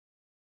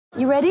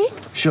You ready?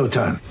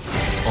 Showtime.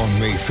 On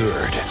May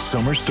 3rd,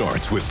 summer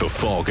starts with The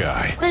Fall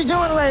Guy. Let's do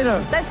it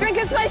later. Let's drink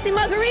a spicy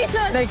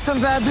margarita. Make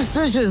some bad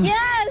decisions.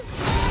 Yes!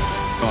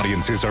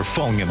 Audiences are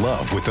falling in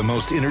love with the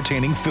most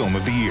entertaining film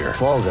of the year.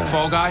 Fall Guy.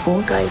 Fall Guy?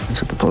 Fall guy.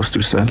 That's what the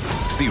poster said.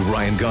 See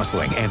Ryan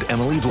Gosling and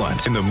Emily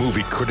Blunt in the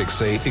movie critics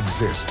say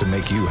exists to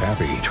make you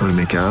happy. Trying to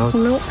make it out?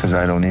 Nope. Because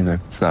I don't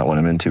either. It's not what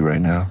I'm into right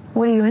now.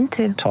 What are you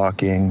into?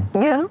 Talking.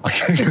 Yeah.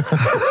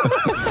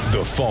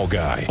 The Fall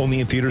Guy.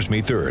 Only in theaters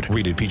May 3rd.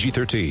 Rated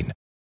PG-13.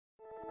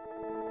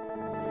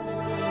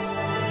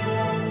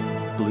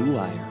 Blue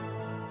Wire.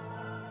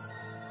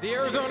 The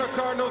Arizona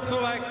Cardinals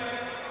select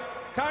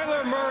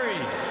Kyler Murray.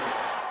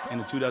 And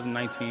the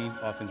 2019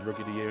 Offensive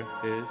Rookie of the Year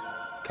is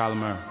Kyler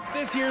Murray.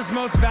 This year's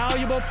most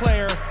valuable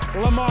player,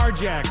 Lamar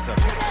Jackson.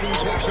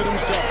 Takes it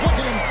himself. Look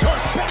at him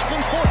dart back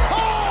and forth.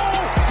 Oh!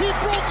 He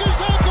broke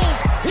his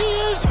ankles. He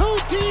is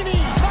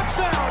Houdini.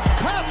 Touchdown.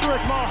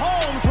 Patrick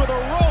Mahomes with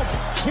a rope.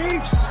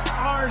 Chiefs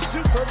are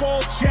Super Bowl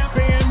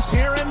champions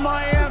here in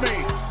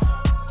Miami.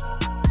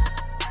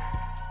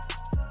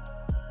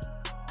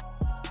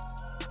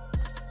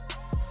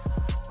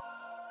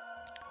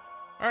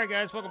 All right,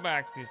 guys, welcome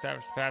back to the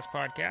Establish the Pass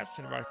podcast,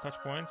 and about clutch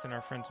points and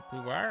our friends at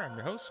Blue Wire. I'm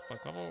your host,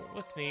 Buck Lovell.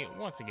 With me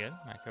once again,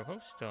 my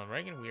co-host, Dylan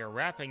Reagan. We are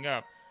wrapping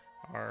up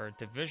our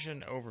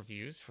division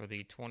overviews for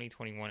the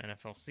 2021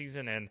 NFL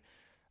season, and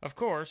of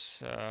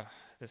course,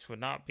 this would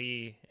not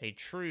be a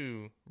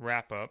true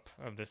wrap-up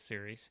of this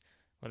series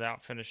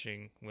without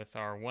finishing with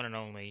our one and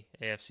only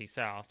AFC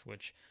South,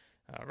 which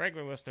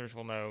regular listeners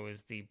will know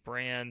is the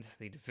brand,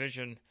 the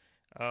division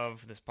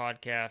of this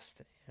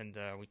podcast, and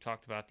we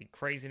talked about the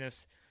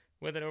craziness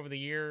with it over the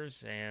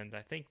years, and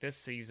I think this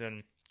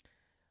season,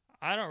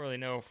 I don't really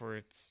know if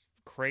it's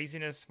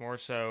craziness, more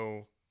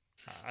so,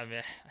 I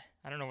mean,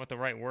 I don't know what the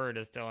right word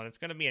is, Dylan. It's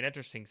going to be an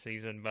interesting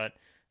season, but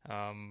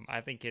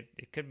I think it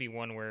could be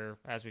one where,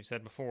 as we've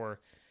said before,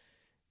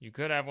 you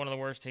could have one of the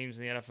worst teams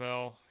in the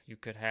NFL. You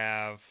could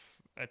have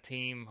a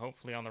team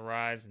hopefully on the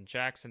rise in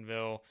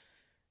Jacksonville.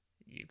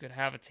 You could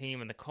have a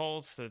team in the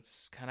Colts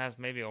that's kind of has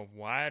maybe a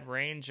wide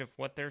range of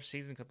what their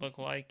season could look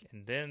like,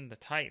 and then the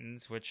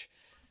Titans, which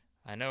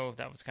I know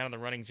that was kind of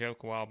the running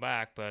joke a while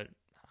back, but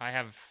I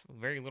have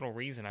very little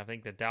reason, I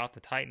think, to doubt the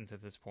Titans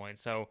at this point.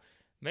 So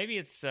maybe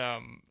it's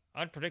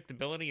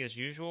unpredictability as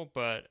usual,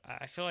 but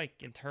I feel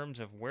like in terms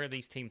of where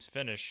these teams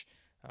finish,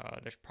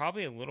 there's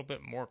probably a little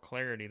bit more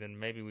clarity than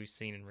maybe we've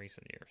seen in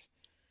recent years.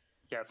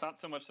 Yeah, it's not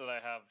so much that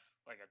I have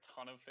like a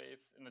ton of faith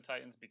in the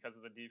Titans because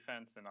of the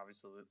defense and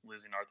obviously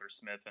losing Arthur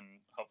Smith, and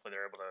hopefully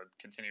they're able to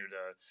continue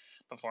to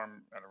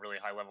perform at a really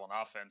high level in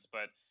offense.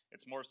 But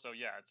it's more so,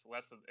 yeah, it's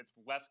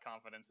less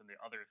confidence in the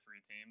other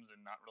three teams and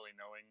not really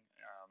knowing.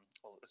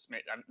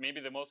 Maybe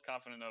the most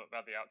confident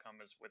about the outcome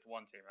is with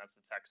one team. That's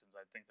the Texans.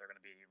 I think they're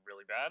going to be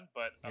really bad.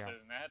 But other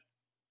than that,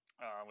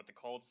 with the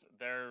Colts,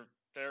 they're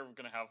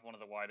going to have one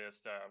of the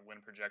widest win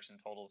projection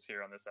totals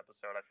here on this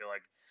episode. I feel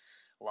like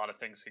a lot of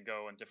things could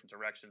go in different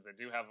directions. They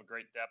do have a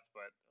great depth,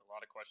 but a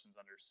lot of questions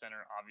under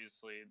center.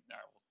 Obviously,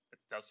 it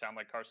does sound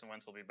like Carson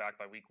Wentz will be back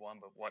by week 1,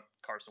 but what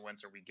Carson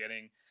Wentz are we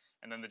getting?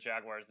 And then the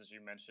Jaguars, as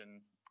you mentioned,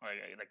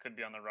 they could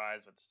be on the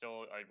rise, but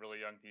still a really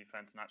young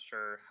defense. Not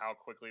sure how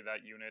quickly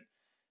that unit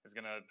is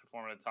going to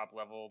perform at a top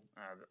level.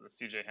 The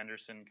C.J.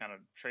 Henderson kind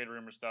of trade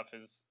rumor stuff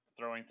is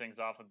throwing things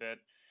off a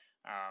bit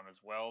as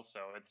well.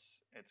 So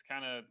it's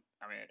kind of,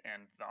 I mean,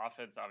 and the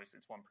offense,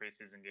 obviously it's one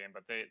preseason game,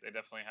 but they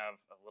definitely have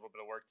a little bit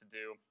of work to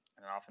do,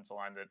 and an offensive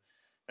line that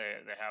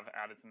they have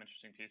added some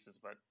interesting pieces,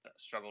 but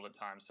struggled at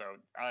times.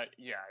 So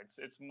yeah,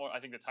 it's more,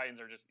 I think the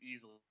Titans are just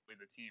easily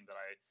the team that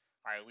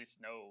I at least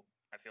know.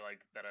 I feel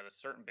like that at a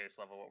certain base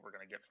level, what we're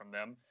going to get from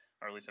them,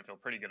 or at least I feel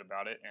pretty good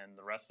about it. And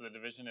the rest of the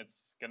division,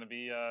 it's going to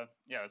be,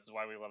 this is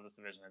why we love this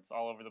division. It's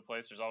all over the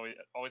place. There's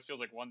always feels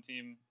like one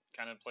team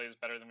kind of plays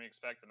better than we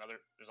expect.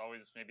 There's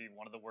always maybe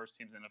one of the worst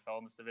teams in the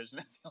NFL in this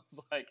division. It feels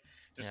like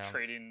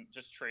trading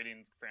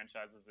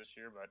franchises this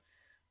year. But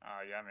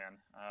yeah, man.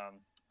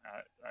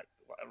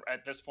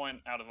 At this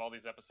point, out of all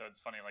these episodes,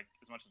 funny, like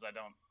as much as I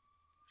don't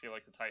feel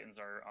like the Titans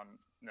are on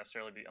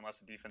necessarily unless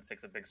the defense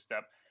takes a big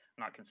step,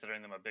 I'm not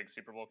considering them a big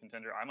Super Bowl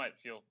contender. I might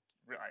feel,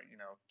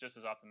 just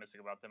as optimistic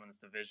about them in this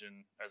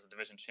division as a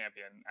division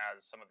champion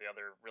as some of the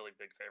other really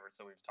big favorites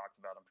that we've talked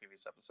about on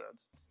previous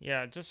episodes.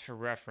 Yeah, just for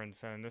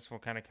reference, and this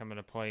will kind of come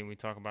into play when we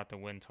talk about the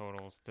win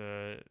totals.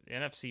 The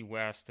NFC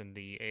West and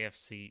the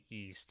AFC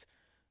East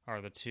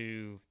are the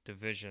two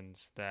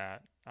divisions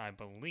that I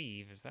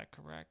believe, is that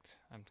correct?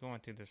 I'm going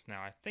through this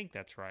now. I think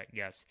that's right.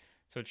 Yes.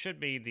 So it should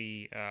be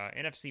the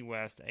NFC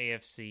West,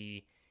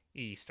 AFC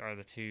East are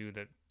the two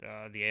that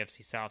the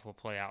AFC South will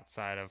play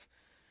outside of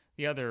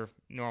the other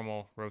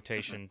normal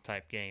rotation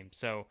type games.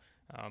 So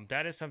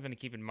that is something to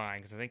keep in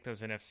mind, because I think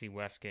those NFC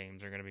West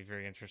games are going to be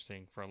very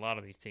interesting for a lot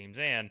of these teams,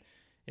 and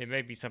it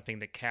may be something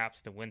that caps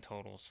the win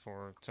totals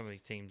for some of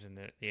these teams in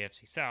the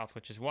AFC South,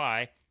 which is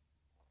why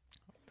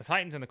the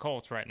Titans and the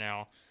Colts right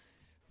now,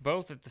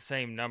 both at the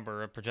same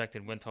number of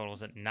projected win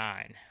totals at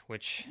 9,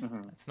 which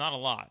it's not a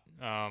lot.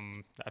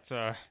 That's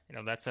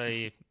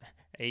a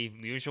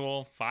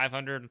usual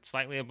 500,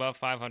 slightly above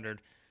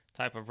 500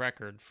 type of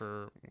record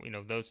for,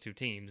 those two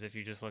teams, if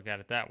you just look at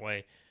it that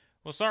way.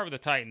 We'll start with the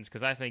Titans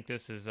because I think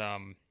this is,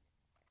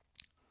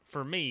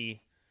 for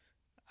me,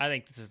 I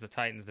think this is the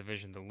Titans'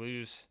 division to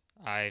lose.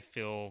 I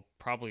feel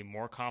probably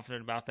more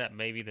confident about that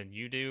maybe than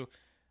you do.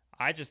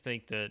 I just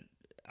think that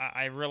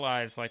I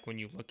realize, like, when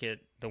you look at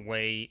the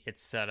way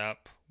it's set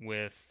up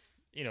with,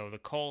 the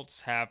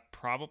Colts have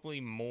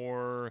probably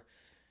more,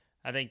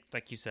 I think,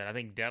 like you said, I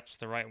think depth's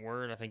the right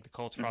word. I think the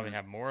Colts probably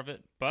have more of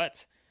it,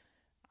 but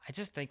I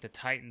just think the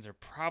Titans are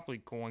probably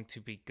going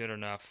to be good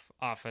enough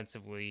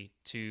offensively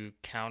to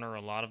counter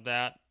a lot of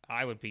that.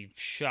 I would be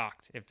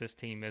shocked if this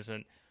team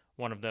isn't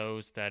one of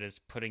those that is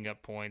putting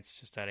up points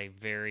just at a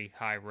very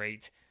high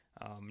rate.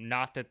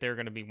 Not that they're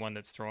going to be one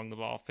that's throwing the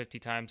ball 50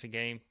 times a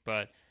game,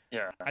 but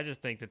yeah, I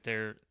just think that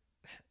they're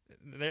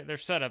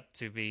set up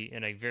to be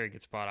in a very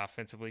good spot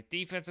offensively.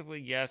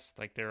 Defensively, yes,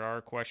 like there are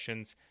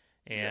questions,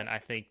 and I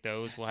think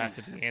those will have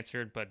to be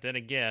answered. But then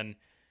again,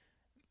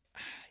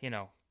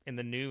 in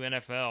the new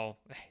NFL,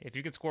 if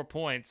you can score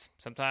points,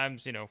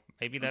 sometimes,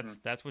 maybe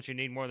that's what you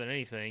need more than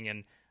anything.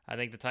 And I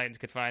think the Titans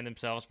could find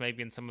themselves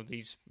maybe in some of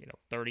these,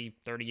 30,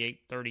 38,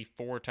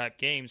 34 type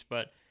games,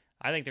 but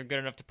I think they're good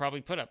enough to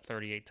probably put up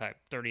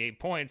 38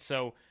 points.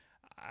 So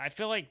I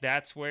feel like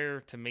that's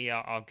where, to me,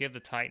 I'll give the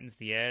Titans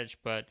the edge,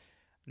 but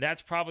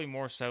that's probably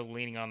more so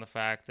leaning on the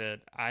fact that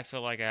I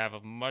feel like I have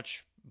a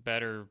much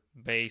better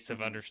base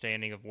of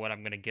understanding of what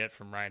I'm going to get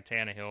from Ryan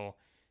Tannehill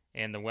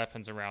and the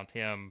weapons around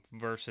him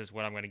versus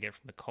what I'm going to get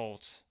from the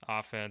Colts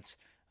offense.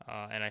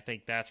 And I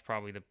think that's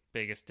probably the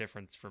biggest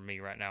difference for me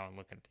right now in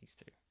looking at these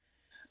two.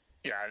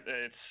 Yeah,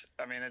 it's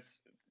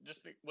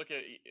just look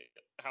at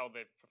how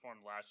they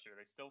performed last year.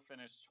 They still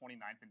finished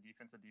 29th in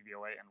defensive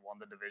DVOA and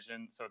won the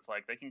division. So it's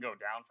like they can go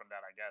down from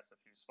that, I guess, a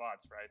few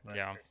spots, right? But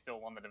they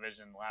still won the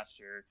division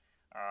last year.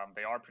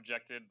 They are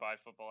projected by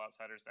Football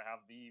Outsiders to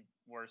have the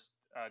worst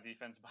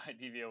defense by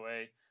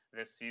DVOA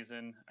this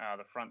season.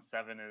 The front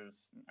seven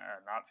is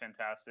not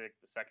fantastic.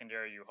 The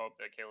secondary, you hope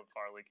that Caleb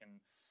Farley can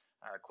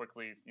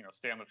quickly,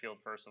 stay on the field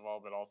first of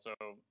all, but also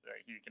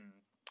he can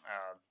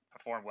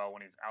perform well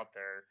when he's out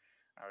there.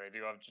 They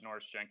do have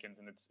Janoris Jenkins,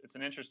 and it's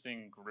an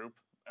interesting group.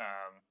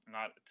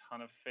 Not a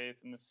ton of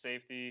faith in the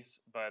safeties,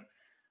 but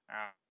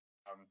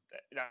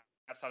that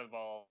side of the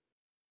ball,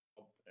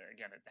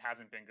 again, it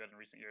hasn't been good in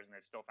recent years, and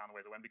they've still found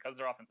ways to win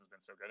because their offense has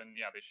been so good. And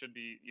yeah, they should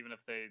be, even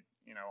if they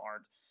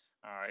aren't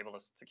able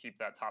to keep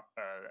that top.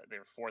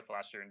 They were fourth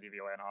last year in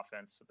DVOA on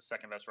offense, the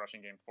second best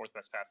rushing game, fourth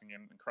best passing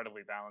game,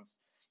 incredibly balanced.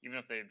 Even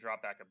if they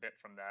drop back a bit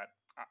from that,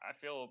 I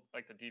feel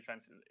like the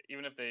defense,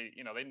 even if they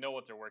know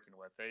what they're working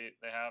with, they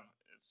have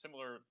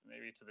similar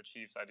maybe to the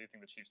Chiefs. I do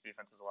think the Chiefs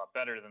defense is a lot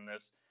better than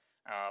this,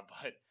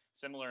 but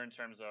similar in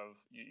terms of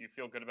you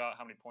feel good about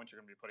how many points you're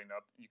going to be putting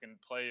up. You can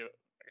play a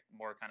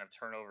more kind of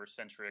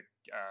turnover-centric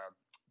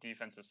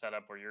defensive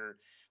setup where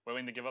you're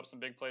willing to give up some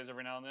big plays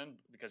every now and then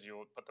because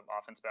you'll put the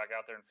offense back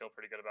out there and feel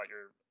pretty good about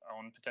your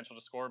own potential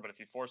to score. But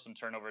if you force some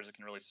turnovers, it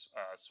can really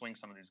swing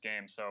some of these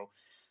games. So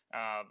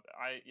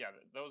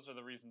those are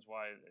the reasons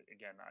why,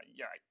 again,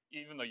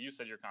 even though you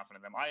said you're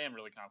confident in them, I am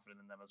really confident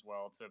in them as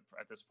well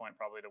at this point,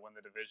 probably to win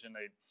the division.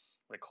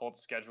 The Colts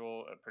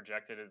schedule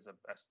projected is a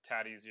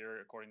tad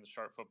easier according to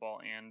Sharp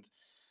Football and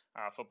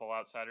Football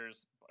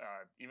Outsiders.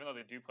 Even though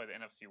they do play the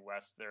NFC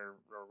West, their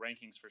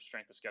rankings for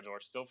strength of schedule are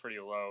still pretty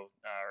low,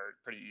 or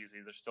pretty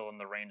easy. They're still in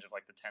the range of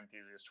like the 10th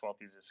easiest, 12th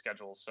easiest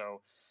schedules.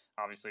 So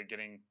obviously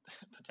getting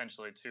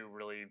potentially two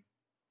really,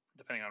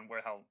 depending on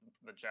how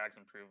the Jags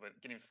improve, but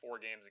getting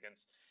 4 games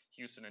against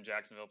Houston and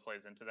Jacksonville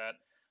plays into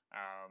that.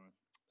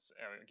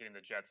 Getting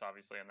the Jets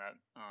obviously in that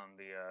on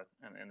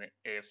the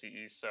AFC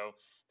East. So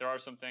there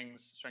are some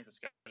things strength of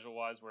schedule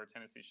wise where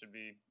Tennessee should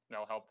be.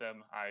 That'll help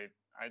them. I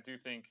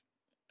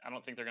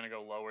don't think they're going to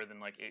go lower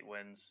than like 8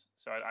 wins.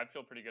 So I'd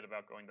feel pretty good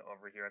about going to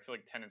over here. I feel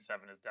like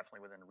 10-7 is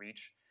definitely within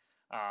reach.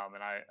 And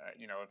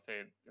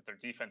if their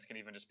defense can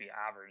even just be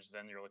average,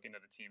 then you're looking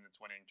at a team that's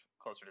winning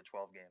closer to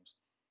 12 games.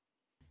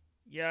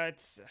 Yeah,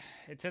 it's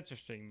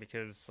interesting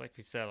because, like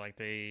we said, like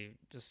they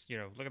just,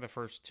 look at the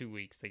first 2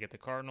 weeks. They get the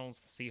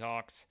Cardinals, the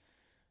Seahawks.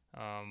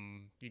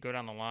 You go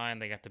down the line,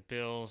 they got the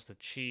Bills, the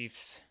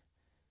Chiefs,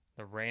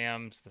 the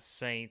Rams, the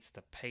Saints,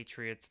 the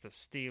Patriots, the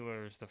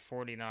Steelers, the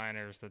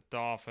 49ers, the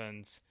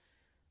Dolphins.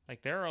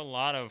 Like, there are a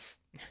lot of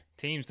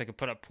teams that can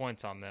put up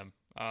points on them.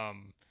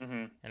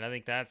 And I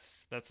think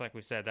that's like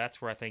we said,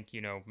 that's where I think,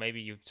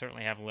 maybe you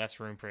certainly have less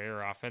room for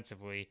error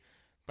offensively.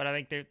 But I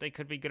think they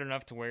could be good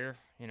enough to where,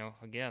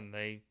 again,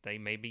 they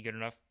may be good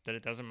enough that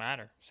it doesn't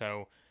matter.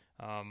 So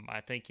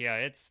I think,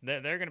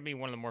 they're going to be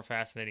one of the more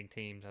fascinating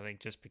teams, I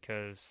think, just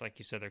because, like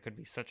you said, there could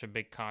be such a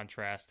big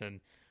contrast in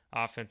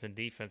offense and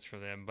defense for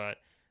them. But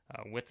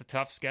with the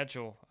tough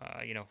schedule,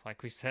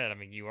 like we said, I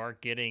mean, you are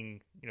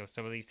getting,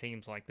 some of these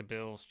teams like the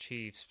Bills,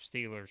 Chiefs,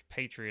 Steelers,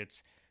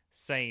 Patriots,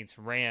 Saints,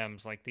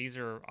 Rams. Like, these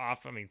are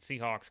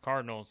Seahawks,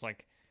 Cardinals.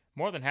 Like,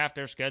 more than half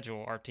their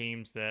schedule are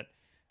teams that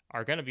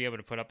are going to be able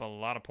to put up a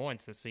lot of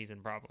points this season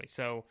probably.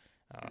 So,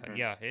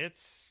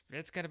 it's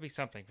going to be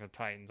something for the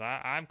Titans.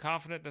 I'm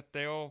confident that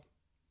they'll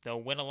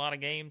win a lot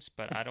of games,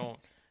 but I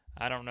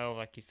I don't know,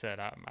 like you said,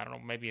 I don't know,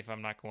 maybe if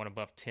I'm not going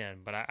above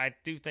 10, but I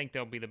do think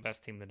they'll be the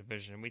best team in the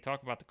division. And we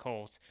talk about the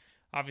Colts.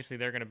 Obviously,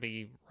 they're going to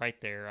be right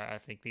there. I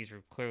think these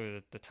are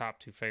clearly the top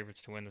two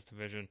favorites to win this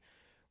division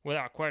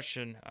without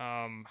question.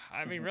 I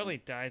mean,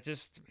 really,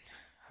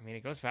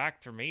 it goes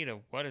back for me to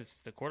what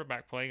is the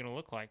quarterback play going to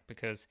look like?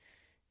 Because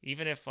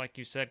even if, like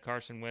you said,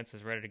 Carson Wentz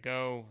is ready to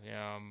go,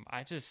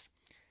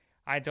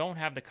 I don't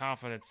have the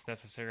confidence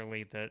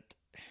necessarily that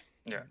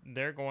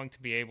they're going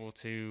to be able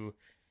to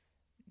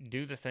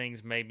do the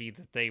things maybe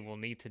that they will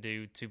need to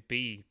do to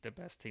be the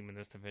best team in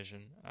this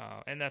division.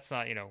 And that's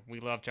not, we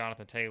love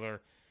Jonathan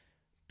Taylor,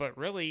 but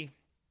really,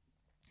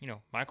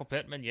 Michael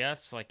Pittman,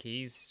 yes, like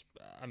he's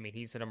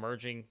an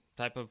emerging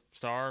type of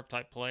star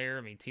type player.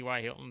 I mean,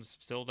 T.Y. Hilton's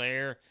still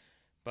there,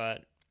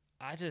 but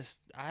I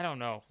don't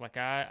know. Like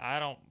I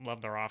don't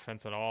love their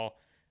offense at all.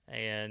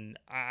 And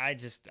I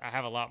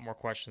have a lot more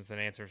questions than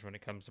answers when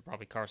it comes to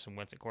probably Carson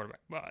Wentz at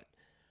quarterback. But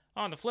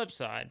on the flip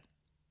side,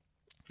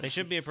 they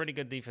should be a pretty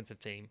good defensive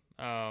team.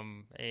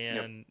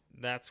 And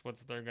that's what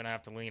they're going to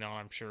have to lean on,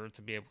 I'm sure,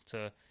 to be able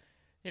to,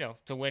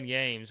 to win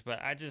games.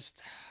 But I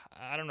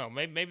don't know.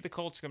 Maybe the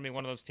Colts are going to be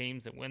one of those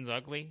teams that wins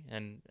ugly.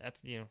 And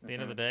that's, at the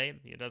end of the day,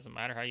 it doesn't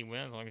matter how you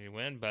win as long as you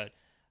win. But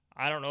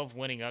I don't know if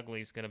winning ugly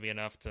is going to be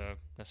enough to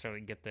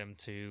necessarily get them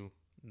to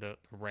the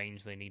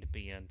range they need to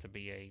be in to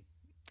be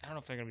I don't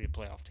know if they're going to be a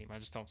playoff team. I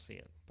just don't see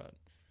it. But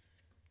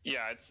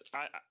yeah,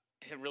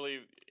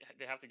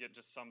 they have to get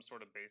just some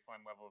sort of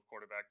baseline level of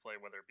quarterback play,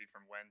 whether it be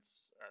from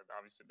Wentz.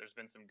 Obviously, there's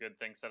been some good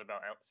things said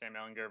about Sam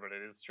Ehlinger, but it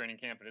is training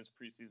camp, it is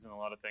preseason. A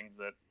lot of things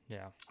that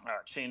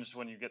changed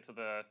when you get to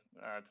the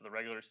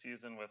regular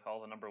season with all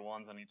the number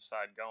ones on each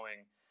side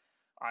going.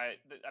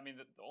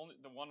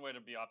 The one way to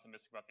be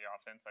optimistic about the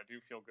offense, I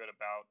do feel good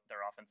about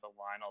their offensive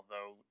line,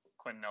 although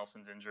Quentin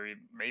Nelson's injury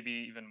may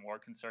be even more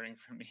concerning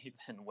for me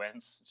than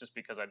Wentz, just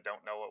because I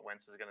don't know what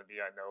Wentz is going to be.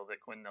 I know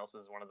that Quentin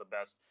Nelson is one of the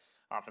best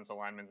offensive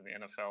linemen in the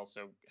NFL,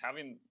 so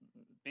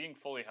being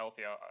fully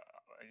healthy,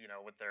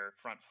 with their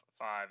front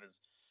five is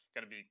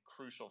going to be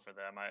crucial for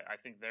them. I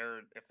think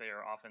if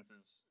their offense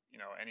is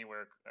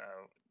anywhere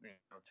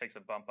takes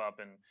a bump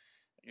up, and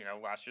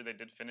last year they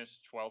did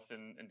finish 12th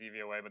in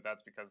DVOA, but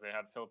that's because they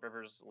had Phillip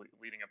Rivers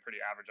leading a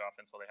pretty average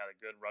offense while they had a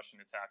good rushing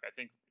attack. I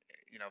think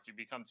if you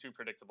become too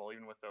predictable,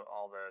 even with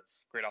all the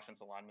great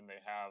offensive linemen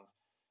they have,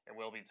 it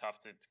will be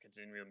tough to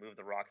continue to move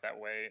the rock that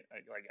way.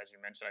 Like as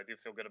you mentioned, I do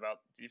feel good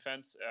about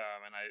defense,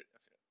 and I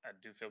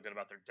do feel good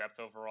about their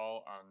depth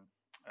overall on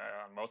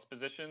most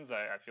positions.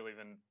 I feel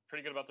even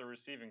pretty good about their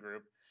receiving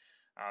group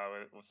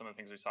with some of the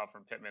things we saw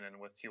from Pittman and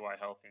with T.Y.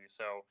 healthy.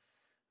 So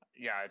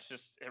yeah, it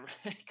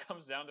really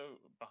comes down to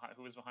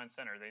who is behind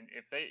center.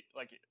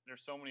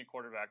 There's so many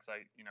quarterbacks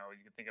you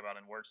can think about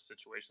in worse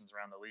situations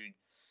around the league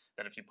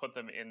that if you put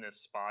them in this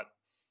spot,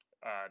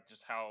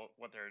 just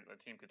what the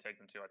team could take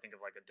them to. I think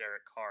of like a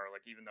Derek Carr.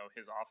 Like even though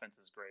his offense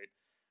is great,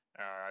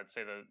 I'd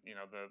say the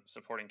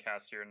supporting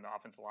cast here and the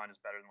offensive line is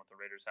better than what the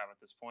Raiders have at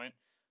this point.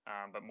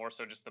 But more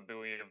so just the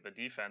buoy of the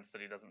defense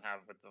that he doesn't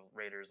have with the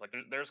Raiders. Like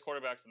there's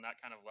quarterbacks in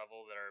that kind of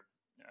level that are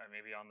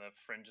maybe on the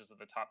fringes of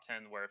the top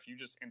 10, where if you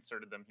just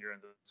inserted them here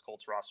into this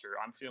Colts roster,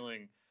 I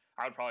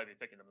would probably be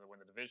picking them to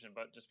win the division.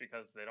 But just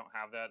because they don't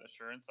have that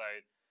assurance,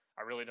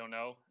 I really don't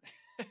know.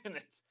 And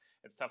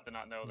it's tough to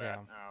not know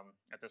that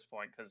at this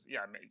point. Because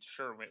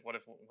sure, what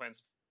if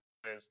Wentz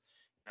is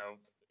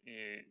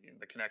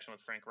the connection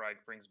with Frank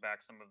Reich brings back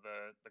some of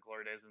the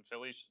glory days in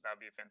Philly? That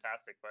would be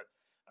fantastic. But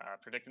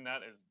predicting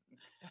that is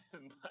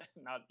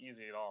not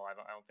easy at all. I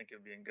don't think it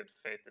would be in good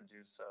faith to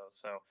do so.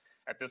 So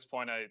at this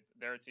point,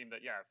 they're a team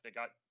that, if they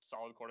got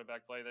solid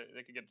quarterback play,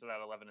 they could get to that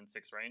 11-6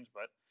 range.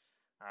 But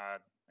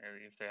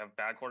if they have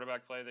bad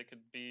quarterback play, they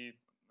could be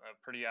a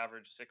pretty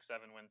average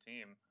 6-7 win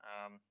team.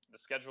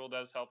 The schedule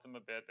does help them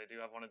a bit. They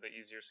do have one of the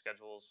easier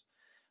schedules,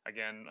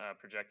 again,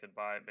 projected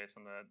based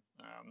on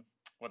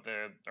what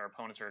their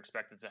opponents are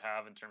expected to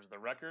have in terms of the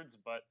records.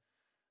 But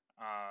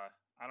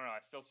I don't know.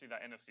 I still see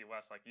that NFC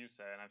West, like you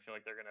say, and I feel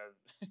like they're going to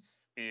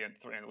be in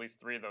at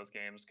least 3 of those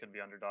games could be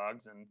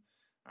underdogs, and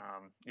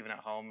even at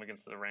home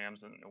against the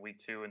Rams in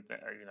week 2, and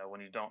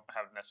when you don't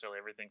have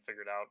necessarily everything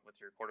figured out with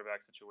your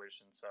quarterback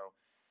situation. So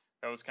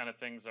those kind of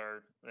things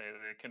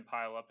they can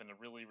pile up in a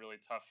really,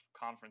 really tough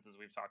conference, as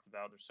we've talked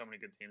about. There's so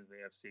many good teams in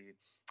the AFC.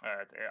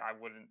 I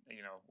wouldn't,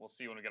 we'll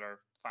see when we get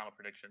our final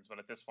predictions, but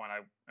at this point,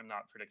 I'm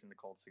not predicting the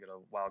Colts to get a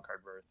wild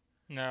card berth.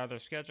 No, their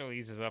schedule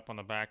eases up on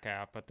the back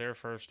half, but their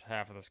first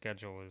half of the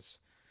schedule is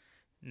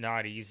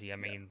not easy. I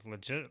mean,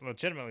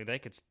 legitimately, they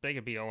could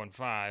be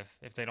 0-5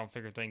 if they don't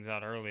figure things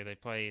out early. They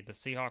play the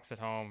Seahawks at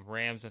home,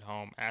 Rams at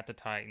home, at the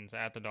Titans,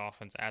 at the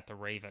Dolphins, at the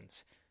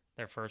Ravens.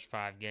 Their first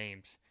 5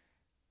 games.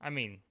 I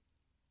mean,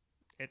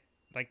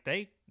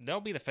 they'll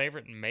be the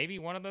favorite in maybe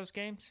one of those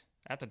games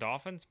at the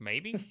Dolphins,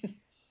 maybe.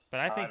 But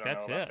I think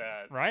that's it,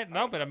 right?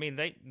 No, but I mean,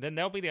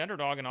 they'll be the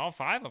underdog in all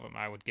 5 of them,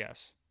 I would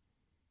guess.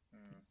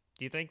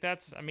 Do you think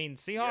that's? I mean,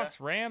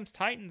 Seahawks, Rams,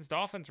 Titans,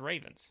 Dolphins,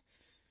 Ravens.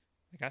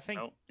 I think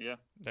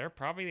they're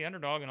probably the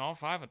underdog in all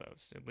 5 of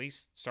those. At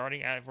least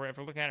starting at, if we're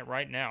looking at it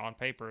right now on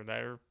paper,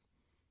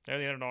 They're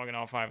the underdog in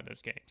all 5 of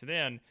those games. And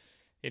then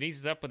it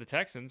eases up with the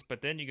Texans,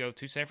 but then you go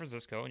to San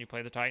Francisco and you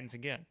play the Titans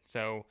again.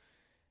 So,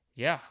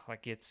 yeah,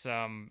 like it's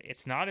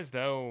not as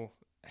though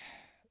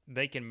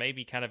they can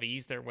maybe kind of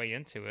ease their way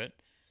into it.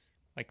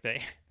 Like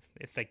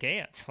if they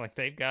can't, like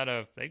they've got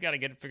to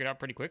get it figured out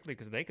pretty quickly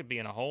because they could be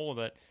in a hole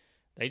that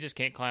they just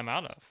can't climb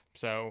out of.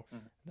 So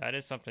that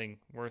is something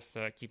worth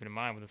keeping in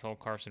mind with this whole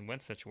Carson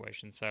Wentz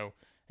situation. So,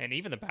 and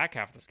even the back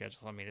half of the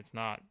schedule, I mean, it's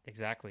not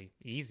exactly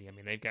easy. I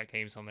mean, they've got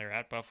games on there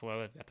at Buffalo,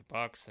 they've got the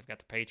Bucks, they've got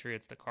the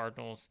Patriots, the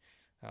Cardinals.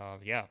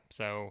 Yeah,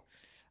 so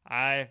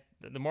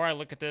the more I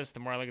look at this, the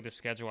more I look at the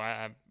schedule,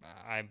 I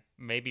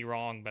may be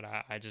wrong, but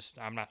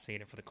I'm not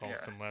seeing it for the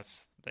Colts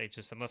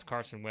unless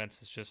Carson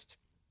Wentz is just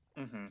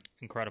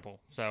incredible.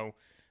 So,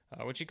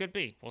 which he could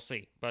be, we'll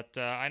see. But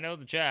I know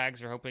the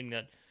Jags are hoping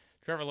that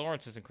Trevor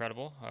Lawrence is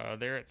incredible.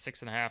 They're at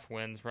 6.5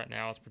 wins right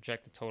now. It's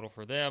projected total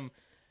for them.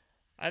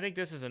 I think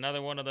this is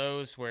another one of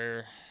those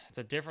where it's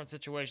a different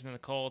situation than the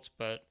Colts,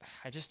 but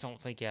I just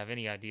don't think you have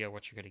any idea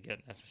what you're going to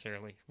get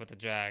necessarily with the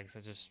Jags.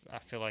 I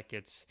feel like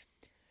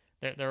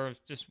there are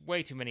just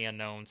way too many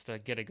unknowns to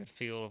get a good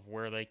feel of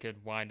where they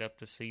could wind up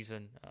this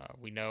season.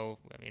 We know,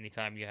 I mean,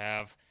 anytime you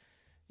have,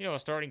 a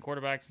starting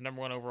quarterback's the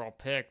number 1 overall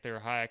pick, there are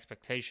high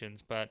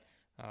expectations, but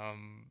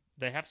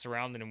they have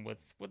surrounded him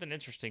with an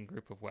interesting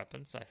group of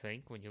weapons, I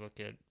think, when you look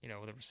at,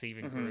 the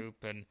receiving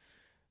group, and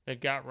they've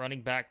got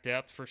running back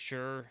depth for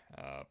sure,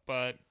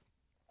 but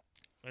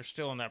they're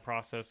still in that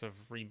process of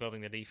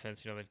rebuilding the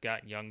defense. They've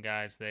got young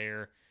guys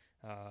there.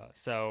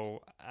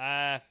 So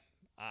I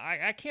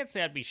can't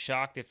say I'd be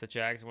shocked if the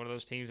Jags are one of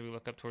those teams that we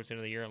look up towards the end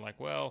of the year and like,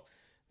 well,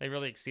 they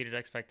really exceeded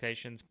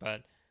expectations,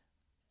 but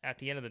at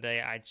the end of the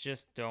day, I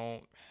just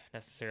don't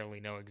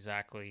necessarily know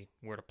exactly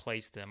where to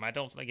place them. I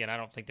don't think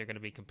they're going to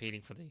be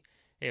competing for the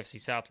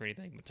AFC South or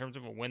anything. But in terms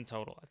of a win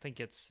total, I think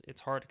it's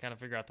hard to kind of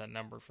figure out that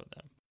number for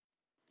them.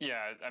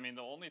 Yeah, I mean,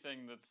 the only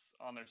thing that's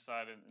on their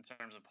side in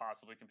terms of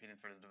possibly competing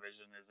for the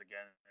division is,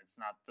 again, it's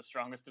not the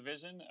strongest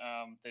division.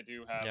 They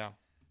do have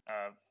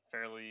a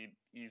fairly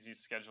easy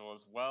schedule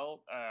as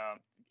well.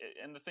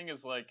 And the thing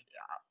is,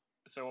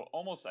 so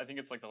almost, I think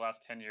it's like the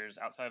last 10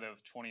 years outside of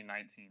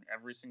 2019,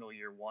 every single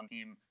year, one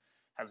team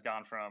has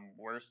gone from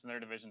worst in their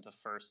division to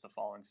first the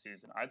following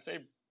season. I'd say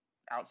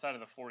outside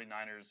of the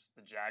 49ers,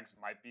 the Jags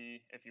might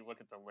be, if you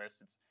look at the list,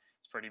 it's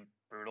pretty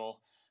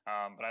brutal.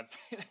 But I'd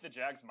say that the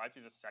Jags might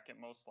be the second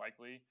most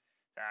likely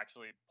to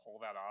actually pull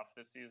that off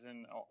this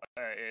season.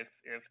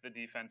 If the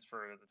defense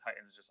for the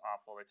Titans is just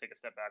awful, they take a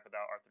step back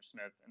without Arthur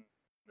Smith, and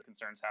the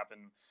concerns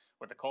happen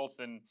with the Colts,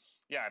 then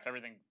yeah, if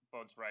everything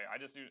bodes right.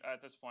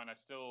 At this point, I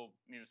still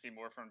need to see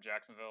more from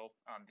Jacksonville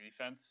on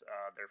defense.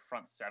 Their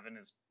front 7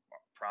 is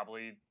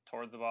probably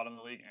toward the bottom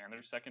of the league, and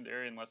their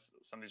secondary, unless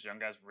some of these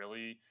young guys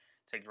really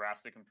take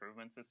drastic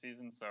improvements this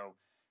season. So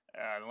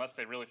unless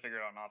they really figure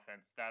it out on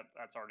offense,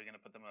 that's already going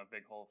to put them in a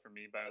big hole for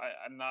me. But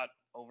I'm not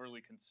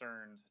overly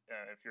concerned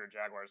if you're a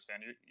Jaguars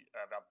fan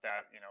about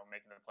that,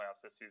 making the playoffs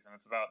this season.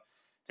 It's about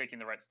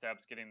taking the right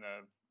steps, getting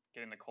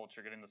the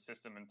culture, getting the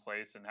system in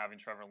place, and having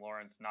Trevor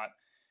Lawrence not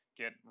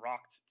get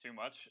rocked too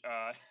much.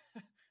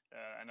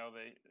 I know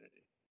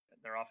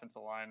their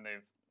offensive line,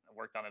 they've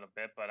worked on it a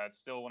bit, but I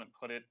still wouldn't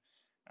put it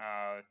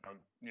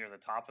near the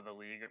top of the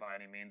league by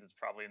any means. It's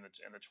probably in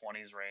the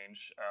 20s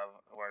range of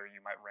where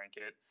you might rank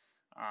it.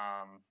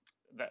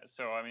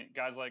 So I mean,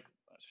 guys like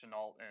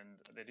Shenault,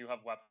 and they do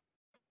have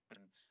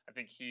weapons. I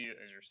think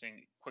as you're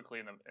seeing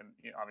quickly and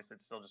obviously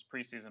it's still just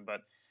preseason,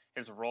 but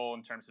his role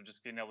in terms of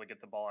just being able to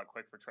get the ball out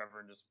quick for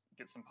Trevor and just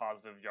get some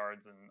positive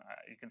yards, and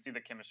you can see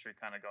the chemistry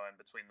kind of going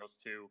between those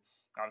two.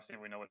 Obviously,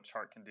 we know what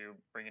Chark can do,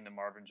 bringing in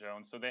Marvin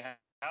Jones. So they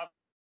have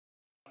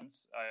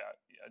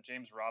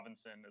James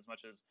Robinson. As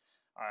much as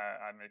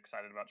I'm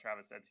excited about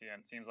Travis Etienne,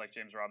 it seems like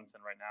James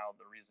Robinson right now,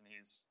 the reason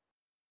he's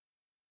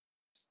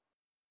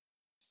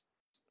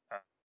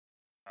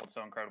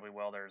so incredibly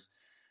well.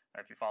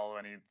 If you follow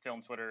any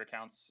film Twitter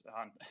accounts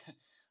on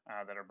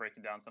that are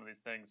breaking down some of these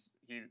things,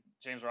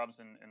 James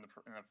Robinson in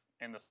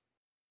the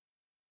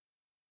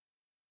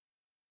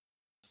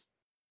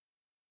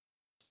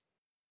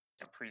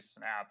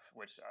pre-snap,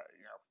 which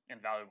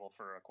invaluable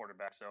for a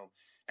quarterback. So,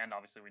 and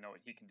obviously we know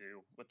what he can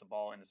do with the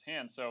ball in his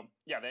hands. So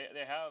yeah,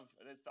 they have,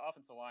 it's the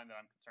offensive line that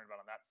I'm concerned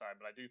about on that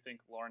side. But I do think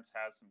Lawrence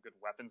has some good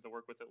weapons to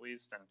work with at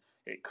least, and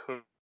it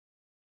could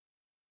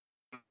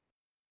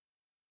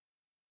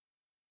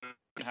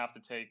have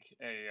to take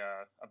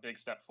a big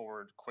step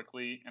forward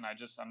quickly, and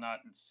I'm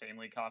not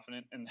insanely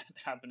confident in that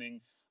happening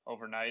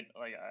overnight.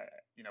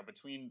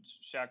 Between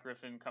Shaq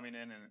Griffin coming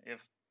in, and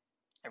if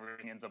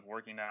everything ends up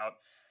working out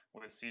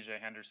with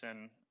CJ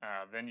Henderson,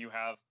 then you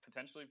have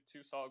potentially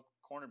 2 solid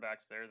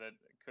cornerbacks there that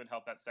could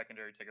help that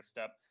secondary take a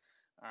step.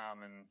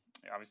 And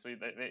obviously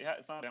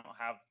it's not, they don't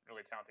have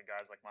really talented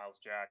guys like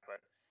Miles Jack, but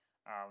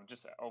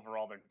just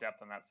overall their depth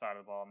on that side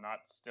of the ball, I'm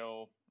not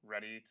still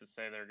ready to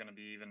say they're going to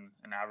be even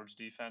an average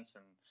defense,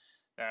 and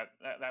that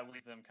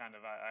leads them kind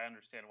of. I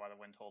understand why the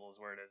win total is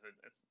where it is.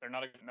 They're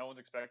not. No one's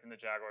expecting the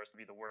Jaguars to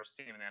be the worst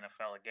team in the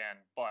NFL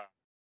again, but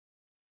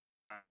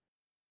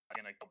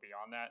going to go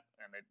beyond that,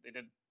 and they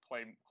did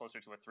play closer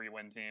to a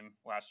 3-win team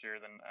last year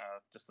than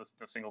just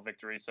the single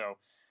victory. So,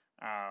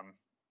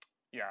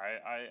 yeah,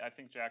 I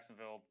think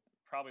Jacksonville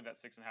probably that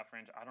 6.5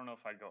 range. I don't know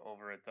if I'd go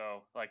over it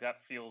though. Like that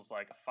feels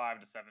like a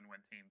 5 to 7 win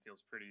team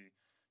feels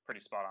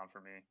pretty spot on for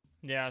me.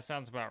 Yeah,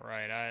 sounds about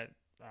right. I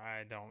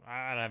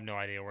have no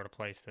idea where to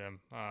place them.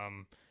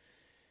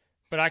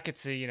 But I could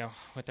see,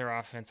 with their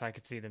offense, I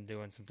could see them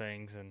doing some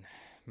things and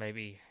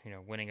maybe,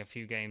 winning a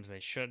few games they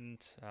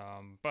shouldn't.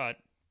 But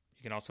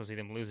you can also see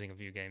them losing a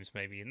few games,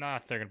 maybe.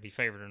 Not if they're going to be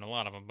favored in a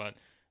lot of them, but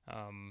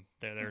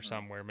there are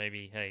some where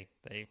maybe, hey,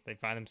 they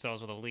find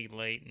themselves with a lead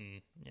late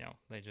and,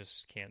 they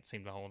just can't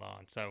seem to hold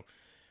on. So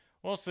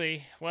we'll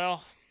see.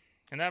 Well,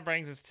 and that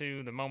brings us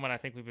to the moment I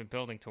think we've been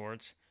building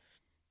towards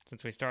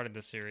since we started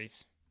this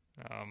series.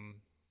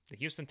 The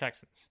Houston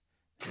Texans,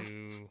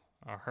 who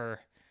are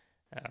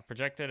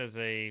projected as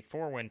a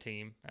 4-win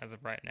team as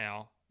of right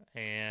now,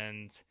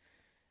 and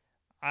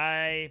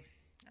I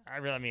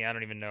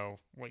don't even know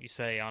what you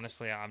say.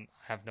 Honestly, I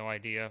have no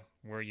idea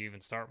where you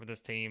even start with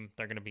this team.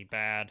 They're going to be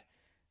bad.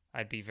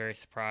 I'd be very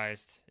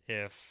surprised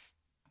if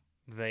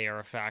they are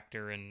a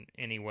factor in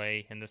any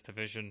way in this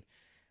division.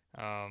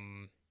 I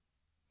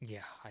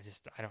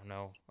don't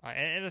know.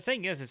 And the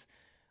thing is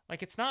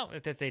like it's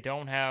not that they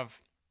don't have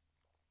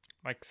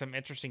like some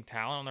interesting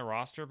talent on their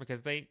roster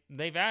because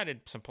they've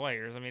added some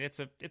players. I mean, it's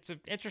an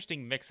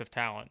interesting mix of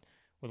talent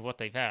with what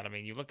they've had. I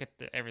mean, you look at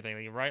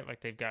everything, right?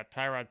 Like they've got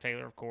Tyrod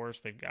Taylor, of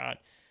course. They've got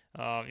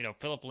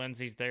Philip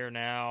Lindsay's there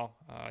now.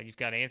 You've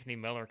got Anthony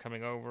Miller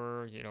coming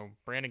over.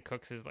 Brandon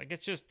Cooks is like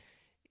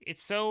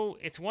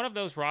it's one of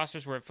those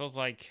rosters where it feels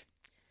like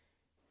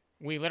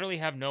we literally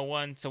have no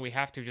one, so we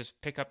have to just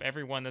pick up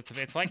everyone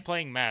it's like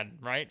playing Madden,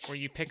 right? Where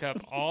you pick up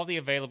all the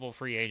available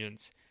free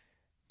agents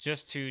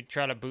just to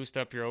try to boost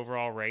up your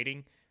overall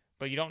rating,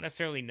 but you don't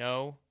necessarily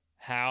know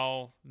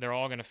how they're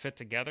all going to fit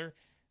together.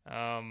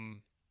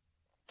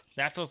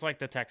 That feels like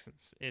the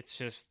Texans. It's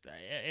just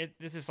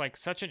this is like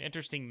such an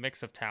interesting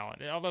mix of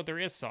talent. Although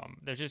there's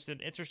just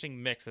an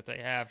interesting mix that they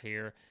have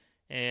here,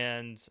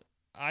 and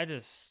I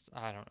don't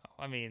know.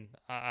 I mean,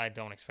 I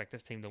don't expect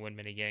this team to win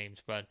many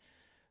games, but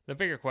the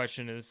bigger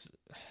question is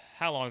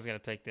how long is it going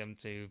to take them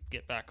to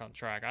get back on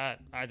track?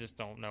 I just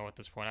don't know at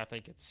this point. I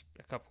think it's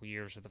a couple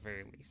years at the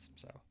very least.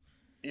 So.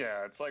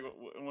 Yeah, it's like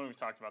when we've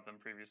talked about them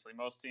previously.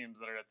 Most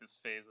teams that are at this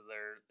phase of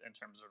in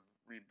terms of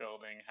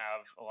rebuilding,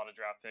 have a lot of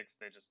draft picks.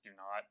 They just do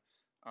not.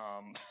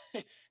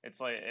 It's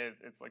like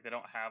they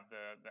don't have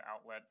the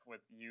outlet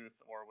with youth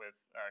or with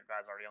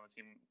guys already on the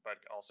team,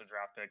 but also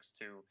draft picks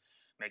to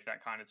make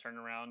that kind of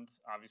turnaround.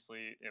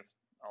 Obviously, if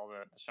all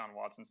the Deshaun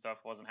Watson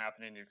stuff wasn't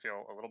happening, you'd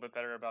feel a little bit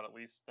better about at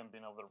least them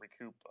being able to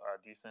recoup a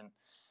decent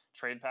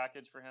trade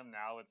package for him.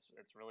 Now it's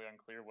really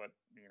unclear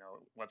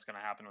what's going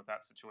to happen with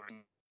that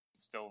situation.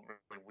 It's still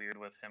really weird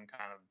with him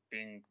kind of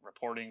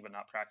reporting but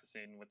not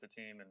practicing with the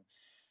team, and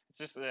it's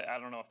just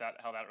I don't know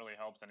how that really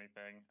helps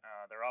anything.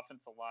 Their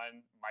offensive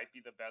line might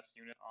be the best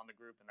unit on the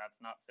group, and that's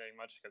not saying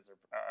much because they're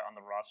on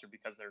the roster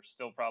because they're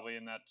still probably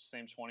in that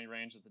same 20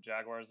 range that the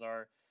Jaguars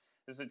are.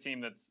 This is a team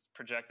that's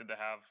projected to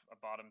have a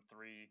bottom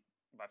 3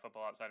 by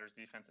Football Outsiders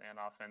defense and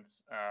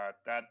offense.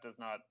 That does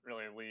not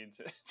really lead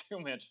to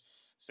too much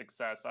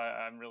success.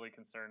 I'm really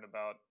concerned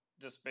about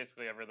just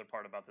basically every other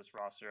part about this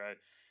roster.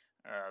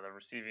 The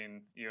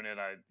receiving unit,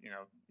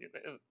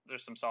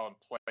 there's some solid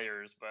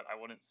players, but I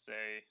wouldn't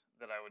say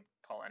that I would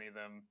call any of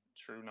them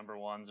true number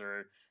ones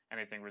or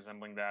anything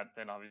resembling that.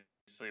 Then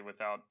obviously if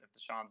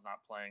Deshaun's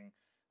not playing,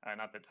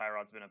 not that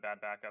Tyrod's been a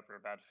bad backup or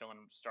a bad fill-in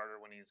starter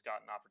when he's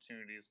gotten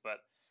opportunities, but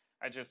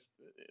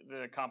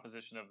the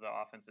composition of the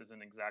offense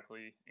isn't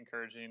exactly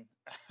encouraging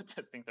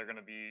to think they're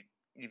going to be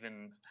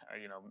even,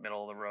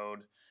 middle of the road,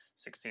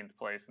 16th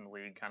place in the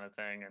league kind of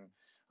thing. And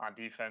on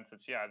defense,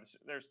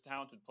 there's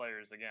talented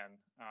players again,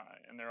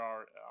 and there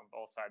are on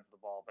both sides of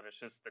the ball, but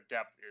it's just the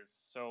depth is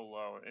so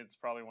low. It's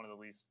probably one of the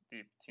least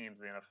deep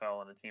teams in the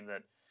NFL, and a team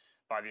that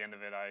by the end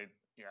of it,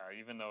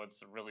 even though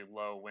it's a really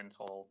low win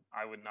total,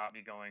 I would not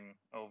be going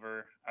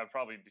over. I'd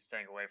probably be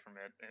staying away from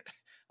it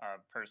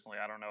personally.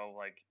 I don't know,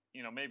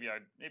 maybe I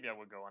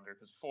would go under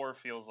because 4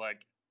 feels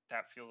like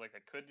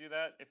they could do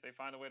that if they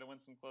find a way to win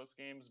some close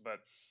games,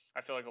 but I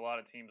feel like a lot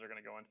of teams are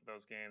going to go into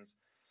those games.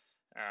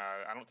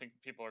 I don't think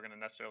people are going to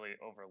necessarily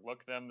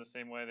overlook them the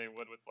same way they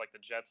would with like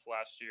the Jets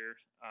last year,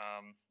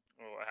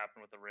 or what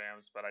happened with the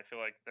Rams. But I feel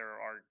like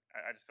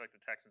I just feel like the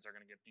Texans are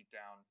going to get beat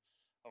down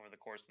over the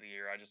course of the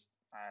year. I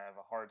have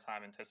a hard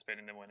time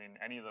anticipating them winning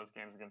any of those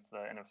games against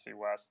the NFC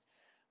West.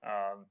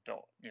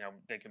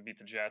 They can beat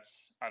the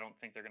Jets. I don't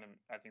think they're going to.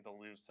 I think they'll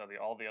lose to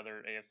all the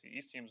other AFC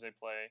East teams they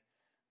play.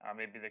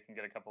 Maybe they can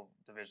get a couple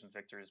division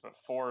victories, but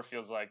 4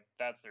 feels like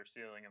that's their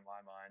ceiling in my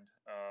mind.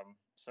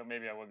 So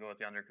maybe I will go with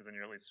the under because then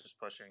you're at least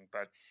just pushing.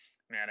 But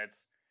man,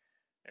 it's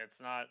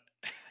not.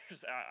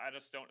 I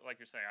just don't, like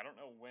you're saying. I don't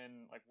know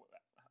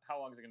how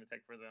long is it going to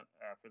take for them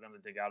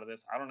to dig out of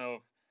this. I don't know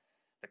if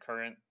the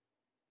current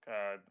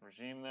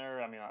regime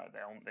there. I mean,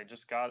 they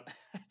just got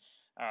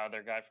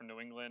their guy from New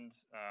England.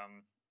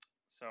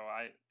 So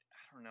I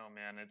don't know,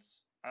 man.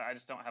 I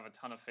just don't have a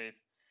ton of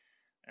faith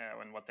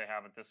and what they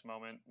have at this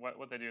moment.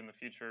 What they do in the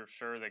future,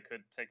 sure, they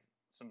could take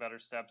some better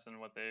steps than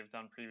what they've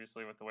done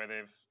previously with the way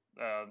they've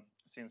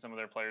seen some of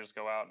their players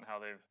go out and how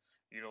they've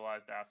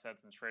utilized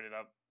assets and traded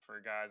up for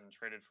guys and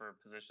traded for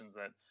positions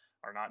that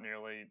are not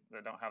nearly,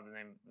 that don't have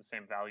the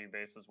same value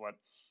base as what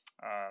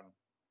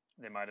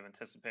they might have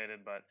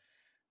anticipated. But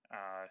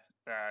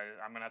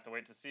I'm gonna have to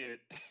wait to see it.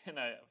 And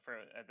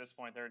at this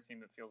point, they're a team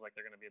that feels like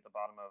they're going to be at the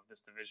bottom of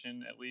this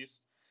division at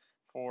least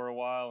for a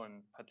while,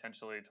 and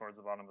potentially towards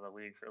the bottom of the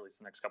league for at least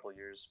the next couple of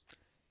years.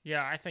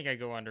 Yeah, I think I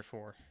go under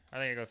 4. I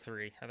think I go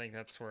 3. I think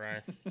that's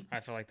where I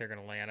feel like they're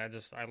going to land.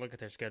 I look at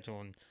their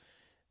schedule, and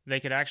they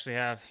could actually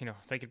have,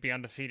 they could be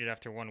undefeated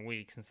after 1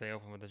 week since they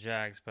open with the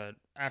Jags. But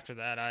after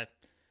that,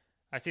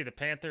 I see the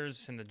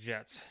Panthers and the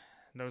Jets.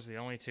 Those are the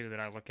only two that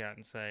I look at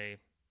and say,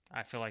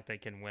 I feel like they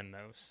can win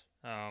those.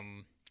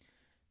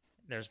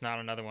 There's not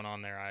another one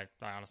on there I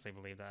honestly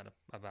believe that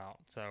about.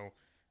 So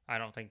I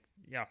don't think,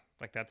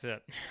 that's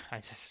it.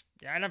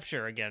 And I'm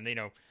sure, again,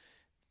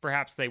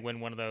 perhaps they win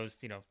one of those,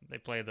 they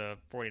play the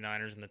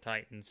 49ers and the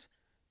Titans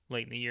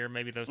late in the year.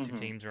 Maybe those two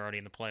teams are already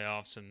in the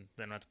playoffs and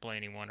they don't have to play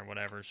anyone or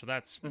whatever. So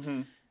that's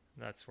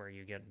where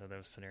you get into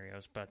those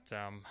scenarios. But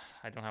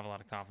I don't have a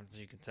lot of confidence, as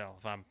you can tell,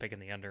 if I'm picking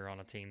the under on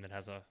a team that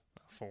has a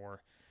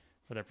 4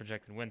 for their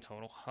projected win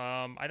total.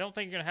 I don't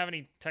think you're going to have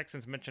any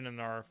Texans mentioned in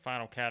our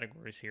final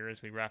categories here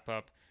as we wrap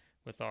up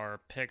with our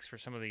picks for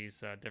some of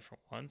these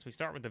different ones. We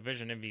start with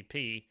division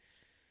MVP.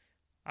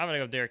 I'm going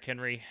to go Derrick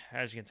Henry.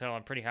 As you can tell,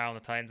 I'm pretty high on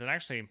the Titans. And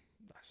actually,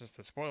 just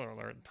a spoiler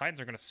alert, the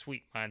Titans are going to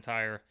sweep my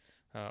entire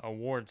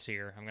awards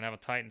here. I'm going to have a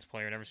Titans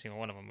player in every single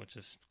one of them, which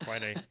is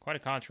quite a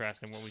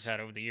contrast in what we've had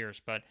over the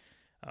years. But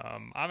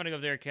I'm going to go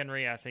Derrick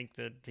Henry. I think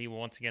that he will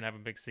once again have a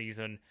big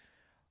season.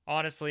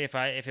 Honestly, if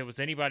it was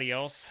anybody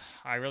else,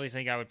 I really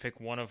think I would pick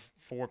one of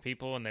 4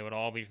 people, and they would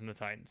all be from the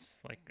Titans.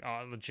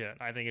 Legit.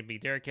 I think it'd be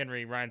Derrick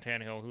Henry, Ryan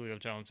Tannehill, Julio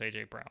Jones,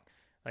 A.J. Brown.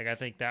 I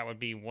think that would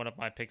be one of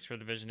my picks for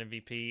division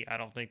MVP. I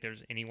don't think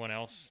there's anyone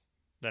else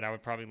that I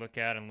would probably look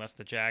at unless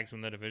the Jags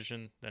win the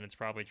division. Then it's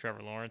probably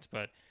Trevor Lawrence,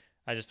 but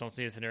I just don't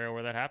see a scenario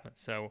where that happens.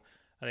 So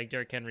I think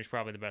Derrick Henry's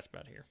probably the best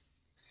bet here.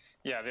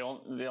 Yeah, the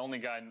only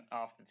guy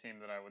off the team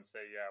that I would say,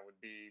 would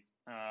be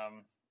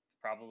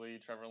probably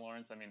Trevor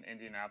Lawrence. I mean,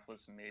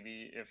 Indianapolis,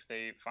 maybe if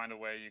they find a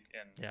way,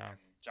 and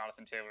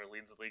Jonathan Taylor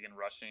leads the league in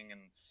rushing,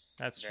 and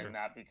that's then true.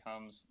 That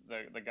becomes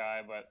the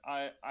guy. But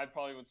I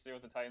probably would stay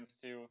with the Titans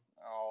too.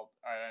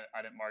 I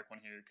didn't mark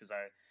one here because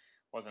I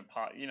wasn't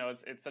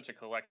it's such a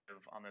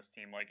collective on this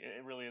team.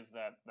 It really is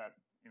that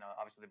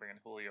obviously they bring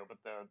in Julio,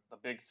 but the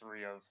big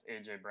 3 of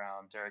A.J.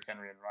 Brown, Derrick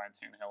Henry, and Ryan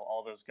Tannehill,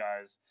 all those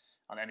guys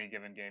on any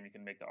given game, you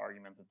can make the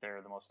argument that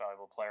they're the most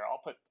valuable player. I'll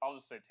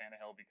just say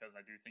Tannehill because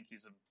I do think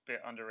he's a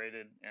bit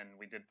underrated, and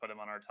we did put him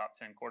on our top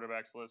 10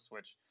 quarterbacks list,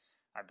 which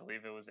I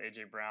believe it was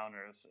A.J. Brown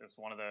or it was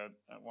one of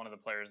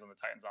the players on the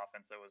Titans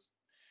offense that was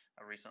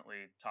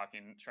recently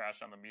talking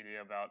trash on the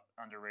media about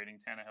underrating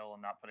Tannehill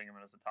and not putting him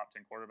in as a top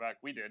 10 quarterback.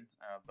 We did,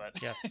 but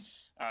yes.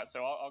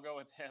 So I'll go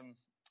with him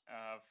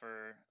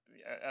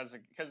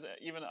because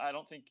even I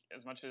don't think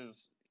as much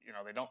as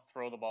they don't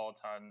throw the ball a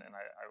ton, and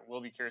I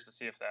will be curious to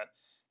see if that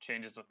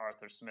changes with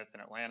Arthur Smith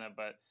in Atlanta,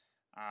 but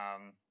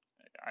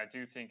I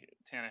do think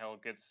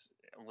Tannehill gets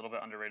a little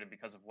bit underrated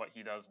because of what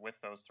he does with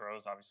those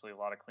throws. Obviously, a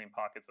lot of clean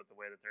pockets with the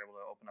way that they're able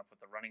to open up with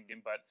the running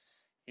game, but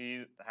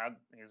he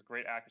has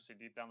great accuracy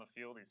deep down the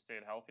field. He's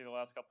stayed healthy the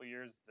last couple of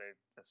years.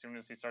 As soon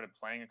as he started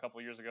playing a couple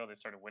of years ago, they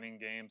started winning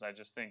games. I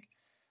just think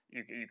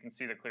you can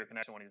see the clear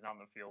connection when he's not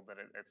on the field that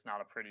it's not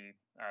a pretty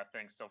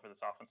thing still for this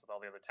offense with all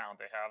the other talent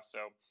they have.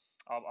 So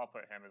I'll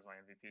put him as my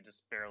MVP,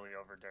 just barely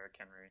over Derrick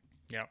Henry.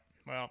 Yeah,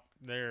 well,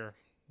 there are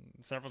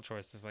several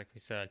choices, like we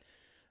said,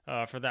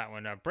 for that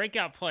one.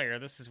 Breakout player,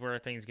 this is where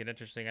things get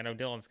interesting. I know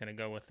Dylan's going to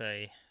go with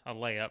a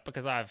layup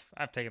because I've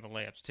taken the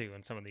layups too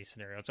in some of these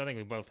scenarios. I think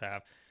we both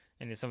have.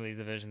 And in some of these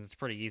divisions, it's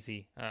pretty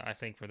easy, I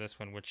think, for this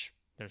one, which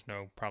there's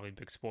no probably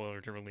big spoiler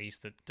to release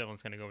that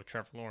Dylan's going to go with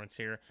Trevor Lawrence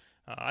here.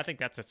 I think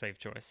that's a safe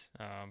choice,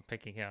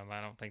 picking him.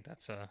 I don't think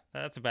that's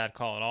a bad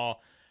call at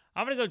all.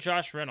 I'm going to go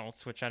Josh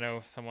Reynolds, which I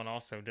know someone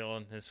also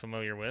Dylan is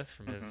familiar with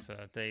from his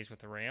days with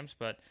the Rams.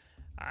 But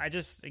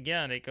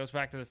again, it goes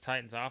back to this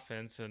Titans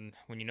offense, and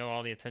when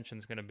all the attention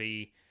is going to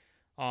be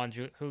on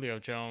Julio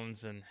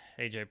Jones and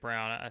A.J.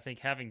 Brown, I think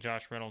having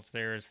Josh Reynolds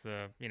there as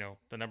the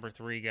number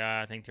 3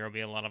 guy, I think there will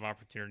be a lot of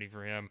opportunity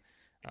for him.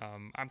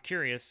 I'm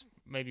curious,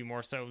 maybe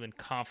more so than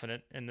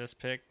confident in this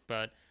pick,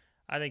 but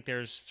I think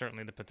there's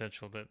certainly the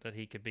potential that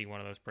he could be one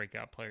of those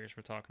breakout players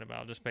we're talking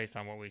about, just based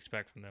on what we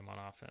expect from them on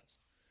offense.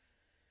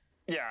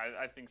 Yeah,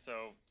 I think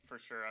so for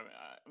sure.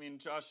 I mean,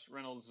 Josh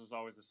Reynolds was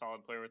always a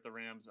solid player with the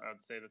Rams. I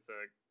would say that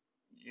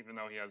even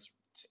though he has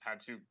had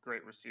 2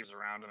 great receivers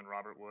around him, and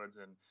Robert Woods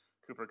and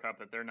Cooper Kupp,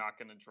 that they're not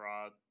going to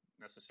draw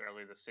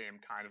necessarily the same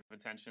kind of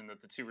attention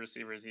that the 2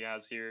 receivers he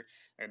has here,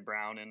 and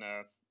Brown and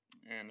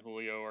and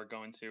Julio are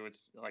going to,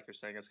 it's like you're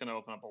saying, it's going to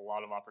open up a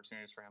lot of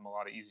opportunities for him, a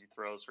lot of easy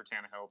throws for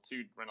Tannehill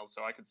to Reynolds.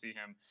 So I could see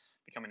him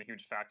becoming a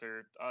huge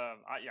factor.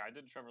 I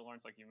did Trevor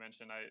Lawrence, like you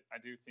mentioned. I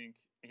do think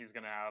he's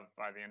going to have,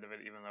 by the end of it,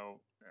 even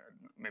though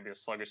maybe a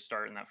sluggish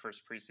start in that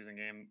first preseason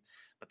game.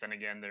 But then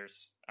again,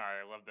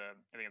 I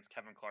think it's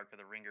Kevin Clark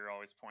of The Ringer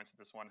always points at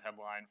this one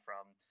headline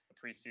from the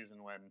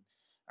preseason when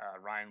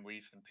Ryan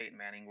Leaf and Peyton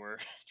Manning were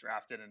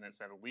drafted, and it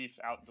said Leaf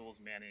outduels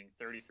Manning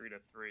 33-3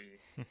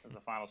 as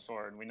the final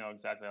score, and we know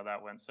exactly how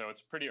that went. So it's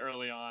pretty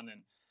early on, and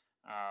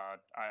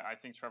I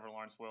think Trevor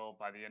Lawrence will,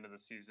 by the end of the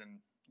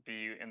season,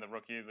 be in the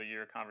Rookie of the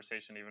Year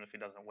conversation, even if he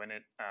doesn't win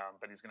it.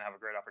 But he's going to have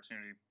a great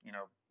opportunity.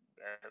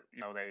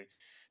 They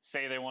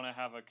say they want to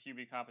have a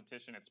QB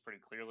competition. It's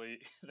pretty clear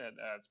that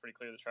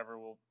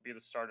Trevor will be the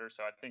starter.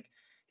 So I think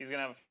he's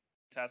going to have a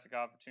fantastic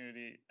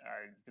opportunity.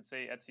 You could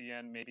say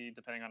Etienne, maybe,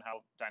 depending on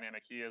how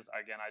dynamic he is.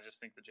 Again, I just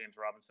think that James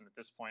Robinson at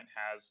this point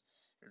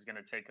is going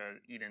to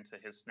eat into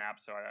his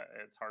snaps. So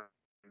it's hard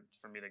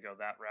for me to go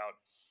that route.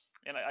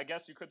 And I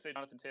guess you could say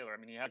Jonathan Taylor. I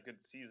mean, he had a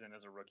good season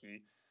as a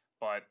rookie,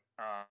 but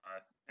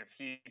if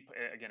he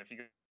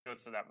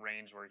goes to that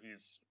range where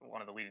he's one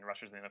of the leading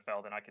rushers in the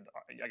NFL, then I think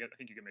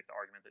you could make the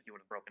argument that he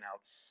would have broken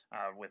out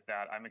with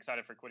that. I'm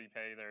excited for Kwity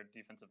Paye, their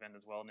defensive end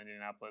as well in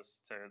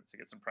Indianapolis, to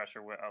get some pressure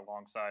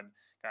alongside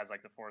guys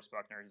like DeForest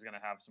Buckner. He's going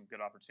to have some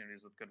good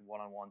opportunities with good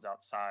one-on-ones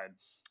outside.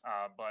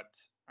 But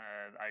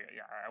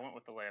I went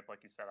with the layup,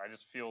 like you said. I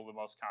just feel the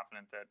most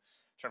confident that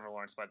Trevor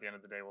Lawrence, by the end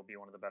of the day, will be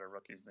one of the better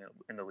rookies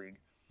in the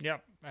league.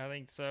 Yep, I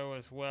think so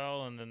as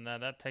well. And then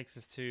that takes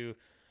us to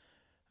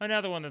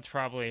another one that's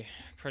probably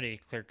pretty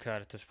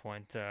clear-cut at this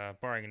point,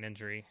 barring an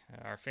injury.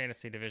 Our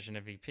fantasy division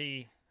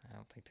MVP, I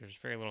don't think there's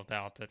very little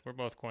doubt that we're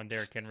both going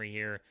Derrick Henry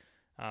here.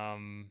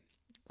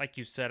 Like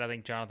you said, I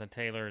think Jonathan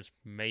Taylor is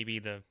maybe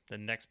the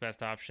next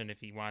best option if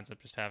he winds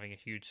up just having a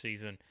huge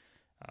season.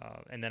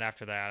 And then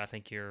after that, I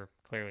think you're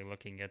clearly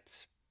looking at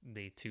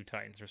the two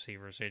Titans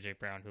receivers, A.J.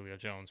 Brown, Julio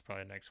Jones,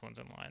 probably the next ones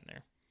in line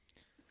there.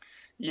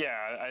 Yeah,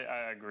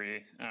 I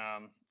agree.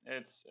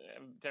 It's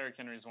Derrick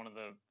Henry is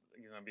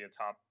he's going to be a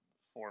top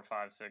 4,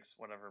 5, 6,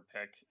 whatever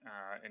pick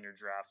in your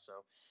draft.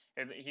 So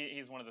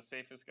he's one of the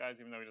safest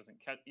guys, even though he doesn't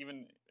catch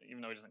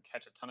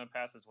a ton of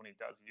passes. When he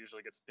does, he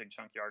usually gets big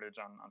chunk yardage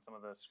on some of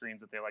the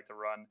screens that they like to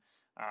run.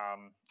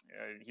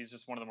 He's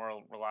just one of the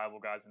more reliable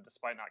guys, and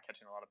despite not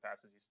catching a lot of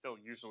passes, he still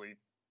usually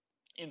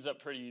ends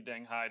up pretty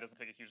dang high. Doesn't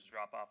take a huge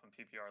drop off in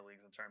PPR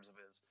leagues in terms of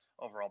his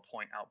overall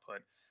point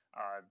output.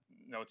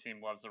 No team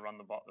loves to run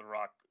the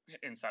rock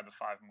inside the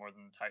 5 more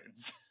than the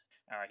Titans.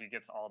 He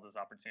gets all of those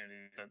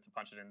opportunities to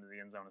punch it into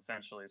the end zone,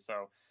 essentially.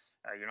 So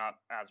you're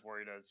not as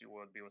worried as you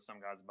would be with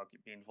some guys about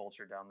being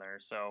vultured down there.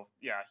 So,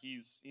 yeah,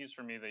 he's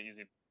for me the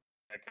easy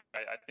pick.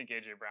 I think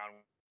A.J.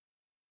 Brown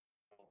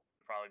will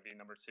probably be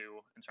number 2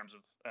 in terms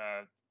of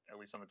at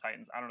least on the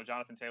Titans. I don't know,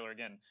 Jonathan Taylor,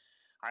 again,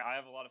 I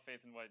have a lot of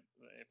faith in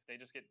if they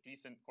just get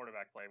decent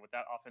quarterback play with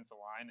that offensive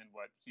line and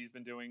what he's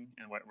been doing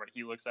and what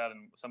he looks at,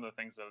 and some of the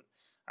things that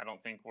I don't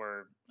think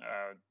were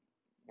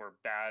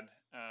bad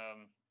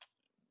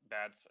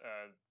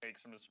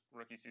takes from his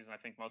rookie season. I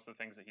think most of the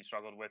things that he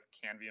struggled with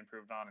can be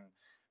improved on, and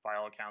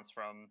by all accounts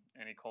from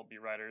any Colt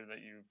beat writer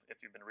that if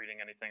you've been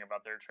reading anything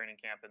about their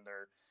training camp and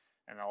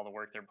all the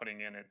work they're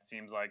putting in, it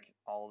seems like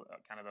all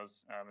kind of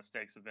those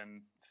mistakes have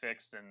been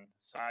fixed. And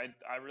so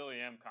I really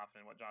am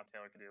confident what John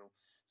Taylor can do.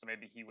 So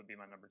maybe he would be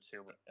my number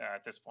 2, but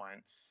at this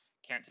point,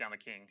 can't down the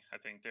king. I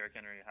think Derrick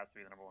Henry has to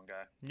be the number 1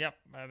 guy. Yep,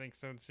 I think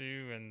so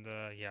too. And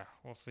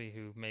we'll see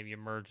who maybe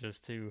emerges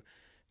to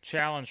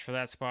challenge for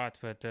that spot,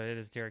 but it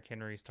is Derrick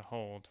Henry's to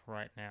hold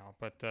right now.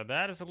 But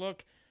that is a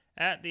look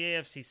at the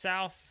AFC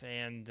South,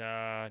 and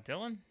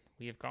Dylan,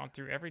 we have gone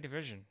through every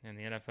division in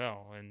the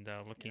NFL and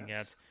looking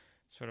at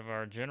sort of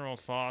our general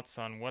thoughts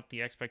on what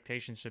the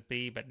expectations should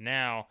be. But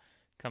now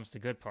comes the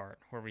good part,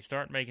 where we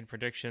start making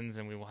predictions,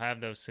 and we will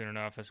have those soon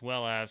enough, as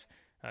well as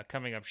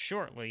coming up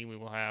shortly, we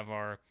will have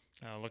our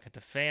look at the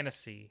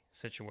fantasy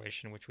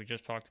situation, which we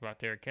just talked about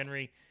Derrick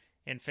Henry.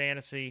 In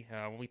fantasy,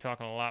 we'll be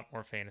talking a lot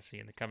more fantasy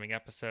in the coming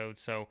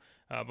episodes. So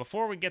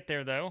before we get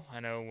there, though,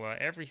 I know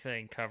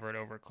everything covered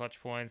over at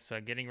Clutch Points,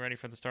 getting ready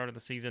for the start of the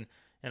season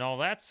and all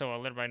that, so I'll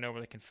let everybody know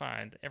where they can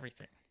find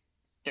everything.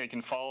 Yeah, you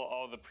can follow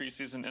all the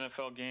preseason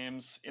NFL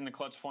games in the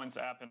Clutch Points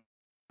app and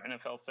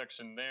NFL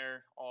section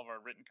there. All of our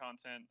written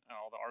content,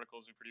 all the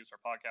articles we produce, our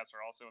podcasts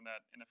are also in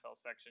that NFL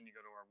section. You go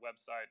to our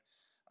website,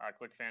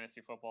 click Fantasy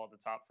Football at the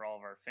top for all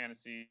of our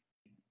fantasy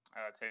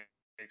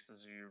takes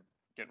as you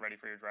get ready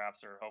for your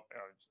drafts, or hope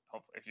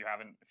if you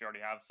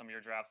already have some of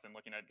your drafts, then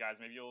looking at guys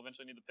maybe you'll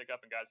eventually need to pick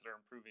up, and guys that are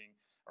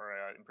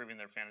improving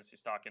their fantasy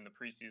stock in the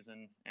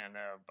preseason, and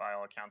by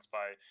all accounts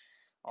by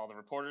all the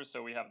reporters.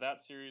 So we have that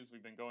series.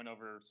 We've been going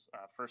over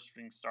first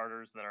string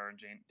starters that are in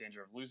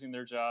danger of losing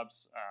their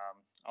jobs,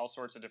 all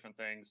sorts of different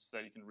things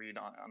that you can read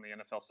on the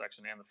NFL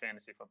section and the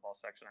fantasy football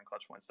section on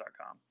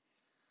clutchpoints.com.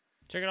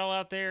 Check it all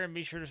out there, and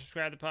be sure to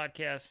subscribe to the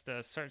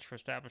podcast. Search for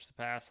Establish the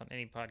Pass on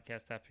any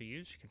podcast app you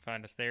use. You can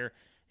find us there.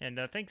 And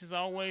thanks, as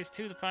always,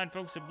 to the fine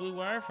folks at Blue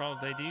Wire for all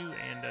that they do.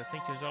 And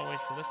thank you, as always,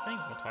 for listening.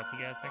 We'll talk to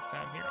you guys next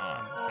time here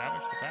on the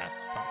Establish the Pass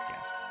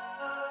podcast.